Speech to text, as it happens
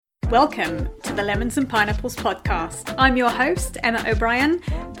Welcome to the Lemons and Pineapples podcast. I'm your host, Emma O'Brien,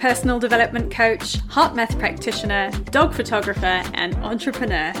 personal development coach, heart math practitioner, dog photographer, and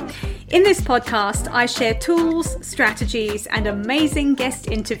entrepreneur. In this podcast, I share tools, strategies, and amazing guest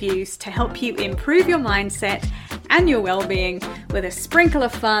interviews to help you improve your mindset and your well-being with a sprinkle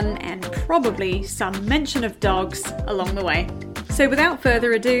of fun and probably some mention of dogs along the way. So without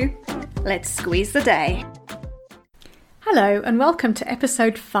further ado, let's squeeze the day. Hello and welcome to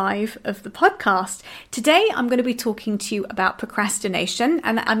episode 5 of the podcast. Today I'm going to be talking to you about procrastination,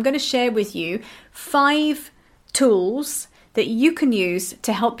 and I'm going to share with you 5 tools that you can use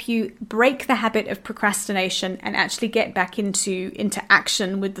to help you break the habit of procrastination and actually get back into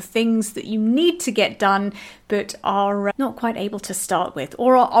action with the things that you need to get done but are not quite able to start with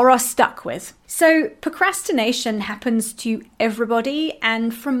or are stuck with. So procrastination happens to everybody,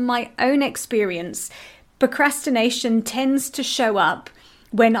 and from my own experience, procrastination tends to show up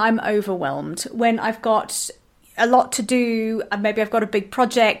when I'm overwhelmed, when I've got a lot to do, maybe I've got a big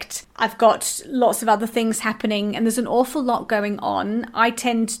project, I've got lots of other things happening, and there's an awful lot going on. I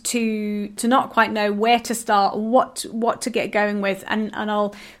tend to not quite know where to start, what to get going with, and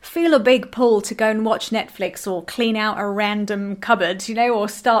I'll feel a big pull to go and watch Netflix or clean out a random cupboard, or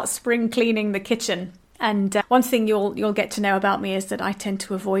start spring cleaning the kitchen. And one thing you'll get to know about me is that I tend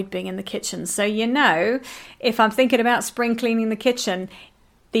to avoid being in the kitchen. So if I'm thinking about spring cleaning the kitchen,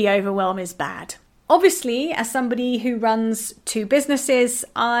 the overwhelm is bad. Obviously, as somebody who runs 2 businesses,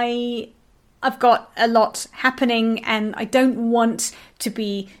 I've got a lot happening and I don't want to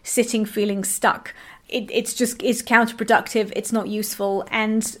be sitting feeling stuck. It's counterproductive. It's not useful.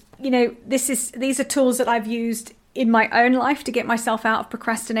 And, these are tools that I've used in my own life to get myself out of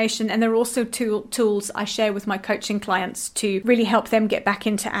procrastination, and there are also tools I share with my coaching clients to really help them get back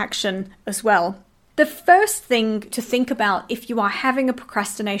into action as well. The first thing to think about if you are having a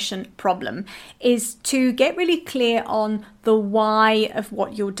procrastination problem is to get really clear on the why of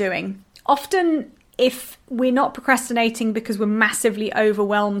what you're doing. Often, if we're not procrastinating because we're massively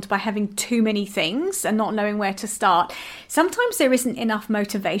overwhelmed by having too many things and not knowing where to start, sometimes there isn't enough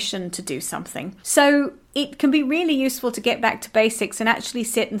motivation to do something. So it can be really useful to get back to basics and actually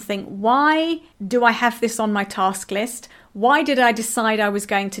sit and think, why do I have this on my task list? Why did I decide I was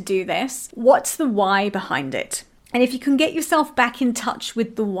going to do this? What's the why behind it? And if you can get yourself back in touch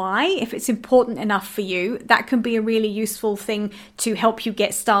with the why, if it's important enough for you, that can be a really useful thing to help you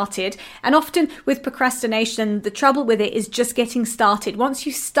get started. And often with procrastination, the trouble with it is just getting started. Once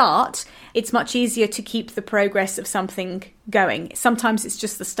you start, it's much easier to keep the progress of something going. Sometimes it's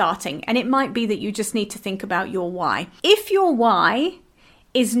just the starting, and it might be that you just need to think about your why. If your why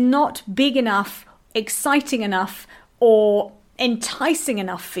is not big enough, exciting enough, or enticing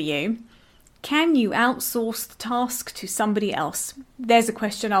enough for you, can you outsource the task to somebody else? There's a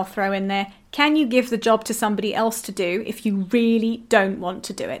question I'll throw in there. Can you give the job to somebody else to do if you really don't want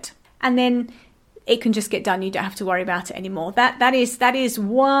to do it? And then it can just get done. You don't have to worry about it anymore. That is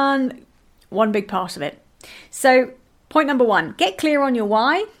one big part of it. So point number 1, get clear on your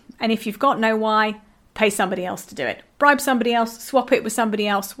why. And if you've got no why, pay somebody else to do it. Bribe somebody else, swap it with somebody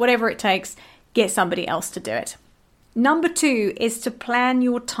else, whatever it takes, get somebody else to do it. Number 2 is to plan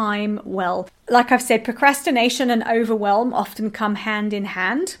your time well. Like I've said, procrastination and overwhelm often come hand in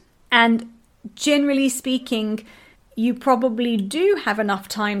hand. And generally speaking, you probably do have enough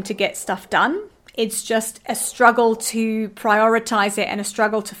time to get stuff done. It's just a struggle to prioritize it and a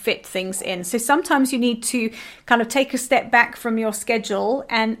struggle to fit things in. So sometimes you need to kind of take a step back from your schedule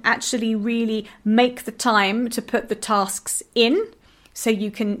and actually really make the time to put the tasks in, so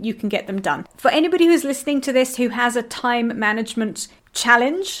you can get them done. For anybody who's listening to this who has a time management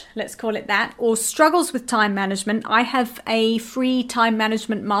challenge, let's call it that, or struggles with time management, I have a free time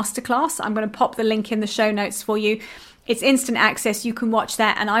management masterclass. I'm going to pop the link in the show notes for you. It's instant access. You can watch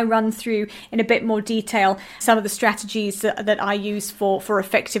that, and I run through in a bit more detail some of the strategies that I use for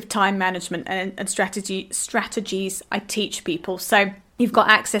effective time management and strategies I teach people. So you've got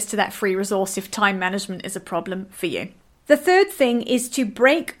access to that free resource if time management is a problem for you. The third thing is to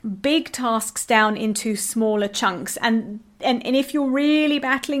break big tasks down into smaller chunks. And if you're really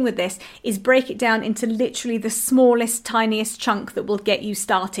battling with this, is break it down into literally the smallest, tiniest chunk that will get you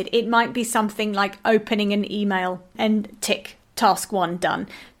started. It might be something like opening an email and tick, task 1 done.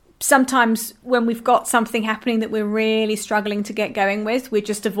 sometimes when we've got something happening that we're really struggling to get going with, we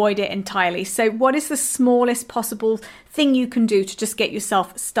just avoid it entirely. So what is the smallest possible thing you can do to just get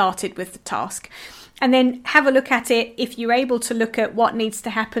yourself started with the task? And then have a look at it. If you're able to look at what needs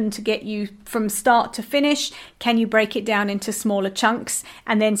to happen to get you from start to finish, can you break it down into smaller chunks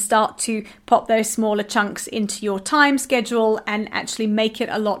and then start to pop those smaller chunks into your time schedule and actually make it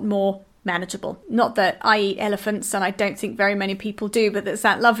a lot more manageable? Not that I eat elephants, and I don't think very many people do, but there's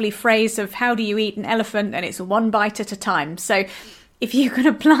that lovely phrase of how do you eat an elephant, and it's one bite at a time. So if you can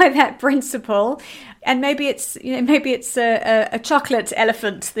apply that principle, and maybe it's a chocolate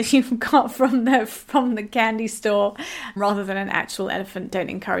elephant that you've got from the candy store rather than an actual elephant. Don't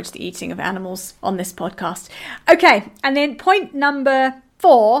encourage the eating of animals on this podcast. Okay, and then point number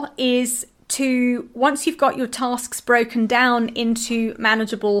 4 is once you've got your tasks broken down into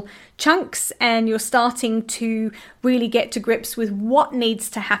manageable chunks and you're starting to really get to grips with what needs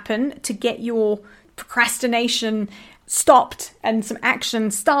to happen to get your procrastination stopped and some action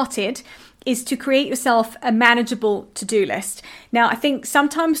started, is to create yourself a manageable to-do list. Now, I think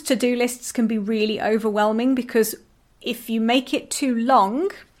sometimes to-do lists can be really overwhelming because if you make it too long,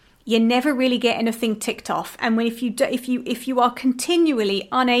 you never really get anything ticked off. And if you are continually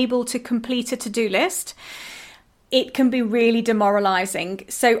unable to complete a to-do list, it can be really demoralizing.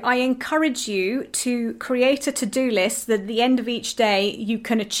 So I encourage you to create a to-do list that at the end of each day you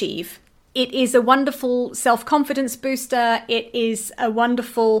can achieve. It is a wonderful self-confidence booster. It is a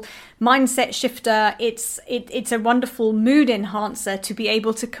wonderful mindset shifter. It's a wonderful mood enhancer to be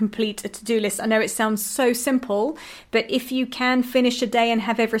able to complete a to-do list. I know it sounds so simple, but if you can finish a day and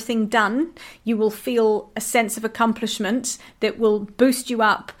have everything done, you will feel a sense of accomplishment that will boost you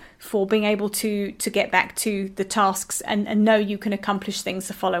up for being able to get back to the tasks and know you can accomplish things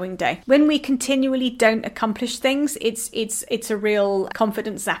the following day. When we continually don't accomplish things, it's a real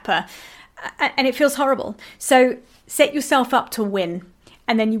confidence zapper. And it feels horrible. So set yourself up to win,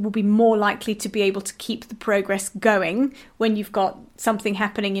 and then you will be more likely to be able to keep the progress going when you've got something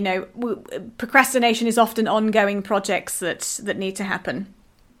happening. You know, procrastination is often ongoing projects that need to happen.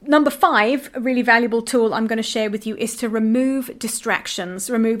 Number 5, a really valuable tool I'm going to share with you is to remove distractions.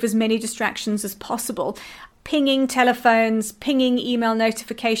 Remove as many distractions as possible. Pinging telephones, pinging email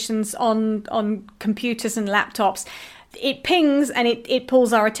notifications on computers and laptops. It pings and it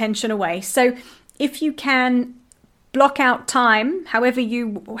pulls our attention away. So if you can block out time, however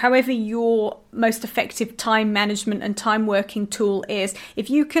your most effective time management and time working tool is, if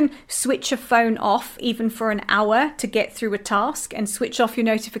you can switch a phone off even for an hour to get through a task and switch off your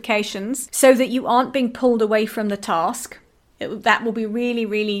notifications so that you aren't being pulled away from the task, that will be really,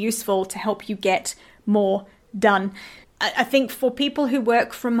 really useful to help you get more done. I think for people who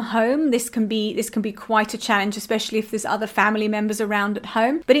work from home, this can be quite a challenge, especially if there's other family members around at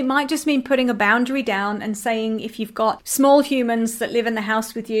home. But it might just mean putting a boundary down and saying, if you've got small humans that live in the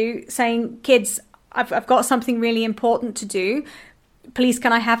house with you, saying, kids, I've got something really important to do. Please,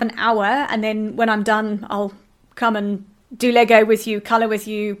 can I have an hour? And then when I'm done, I'll come and do Lego with you, color with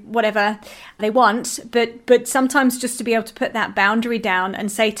you, whatever they want. But sometimes just to be able to put that boundary down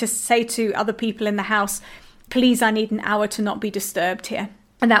and say to other people in the house, please, I need an hour to not be disturbed here.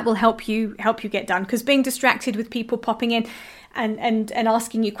 And that will help you get done. Because being distracted with people popping in and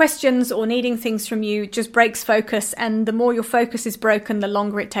asking you questions or needing things from you just breaks focus. And the more your focus is broken, the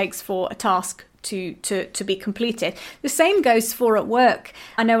longer it takes for a task to be completed. The same goes for at work.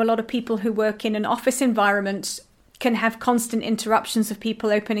 I know a lot of people who work in an office environment can have constant interruptions of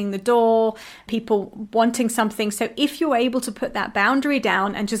people opening the door, people wanting something. So if you're able to put that boundary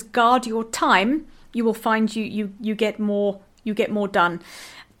down and just guard your time, you will find you get more done.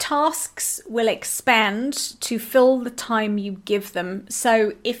 Tasks will expand to fill the time you give them.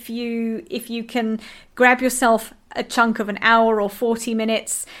 So if you can grab yourself a chunk of an hour or 40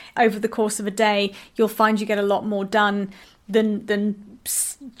 minutes over the course of a day, you'll find you get a lot more done than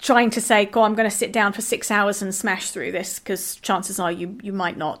trying to say, I'm going to sit down for 6 hours and smash through this, because chances are you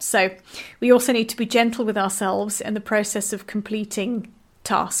might not. So we also need to be gentle with ourselves in the process of completing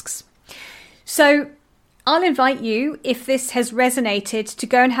tasks. So I'll invite you, if this has resonated, to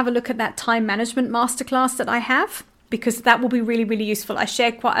go and have a look at that time management masterclass that I have, because that will be really, really useful. I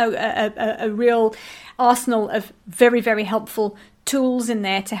share quite a real arsenal of very, very helpful tools in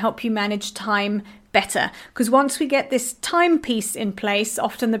there to help you manage time better. Because once we get this time piece in place,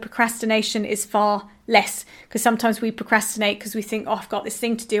 often the procrastination is far less. Because sometimes we procrastinate because we think, I've got this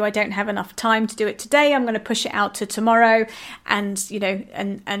thing to do, I don't have enough time to do it today, I'm going to push it out to tomorrow, and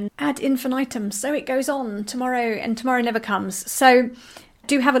and ad infinitum. So it goes on tomorrow, and tomorrow never comes. So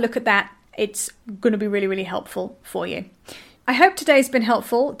do have a look at that. It's going to be really, really helpful for you. I hope today's been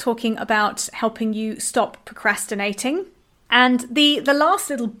helpful, talking about helping you stop procrastinating. And the last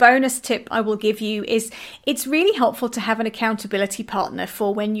little bonus tip I will give you is it's really helpful to have an accountability partner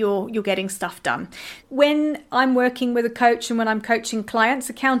for when you're getting stuff done. When I'm working with a coach and when I'm coaching clients,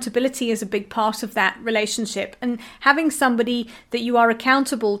 accountability is a big part of that relationship. And having somebody that you are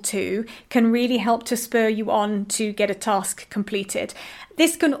accountable to can really help to spur you on to get a task completed.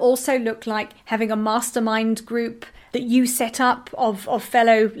 This can also look like having a mastermind group that you set up of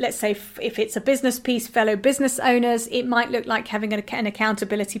fellow, let's say if it's a business piece, fellow business owners. It might look like having an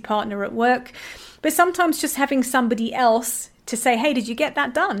accountability partner at work, but sometimes just having somebody else to say, hey, did you get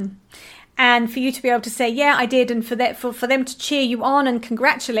that done? And for you to be able to say, yeah, I did, and for them to cheer you on and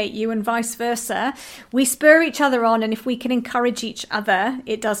congratulate you and vice versa. We spur each other on, and if we can encourage each other,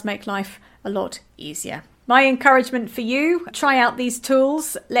 it does make life a lot easier. My encouragement for you, try out these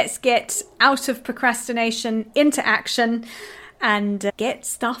tools. Let's get out of procrastination into action and get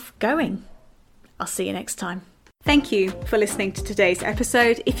stuff going. I'll see you next time. Thank you for listening to today's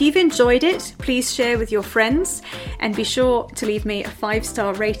episode. If you've enjoyed it, please share with your friends and be sure to leave me a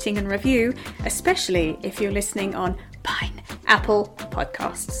 5-star rating and review, especially if you're listening on Apple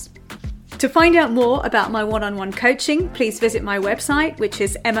Podcasts. To find out more about my one-on-one coaching, please visit my website, which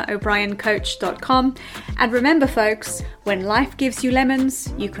is emmaobriencoach.com. And remember, folks, when life gives you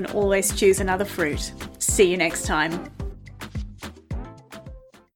lemons, you can always choose another fruit. See you next time.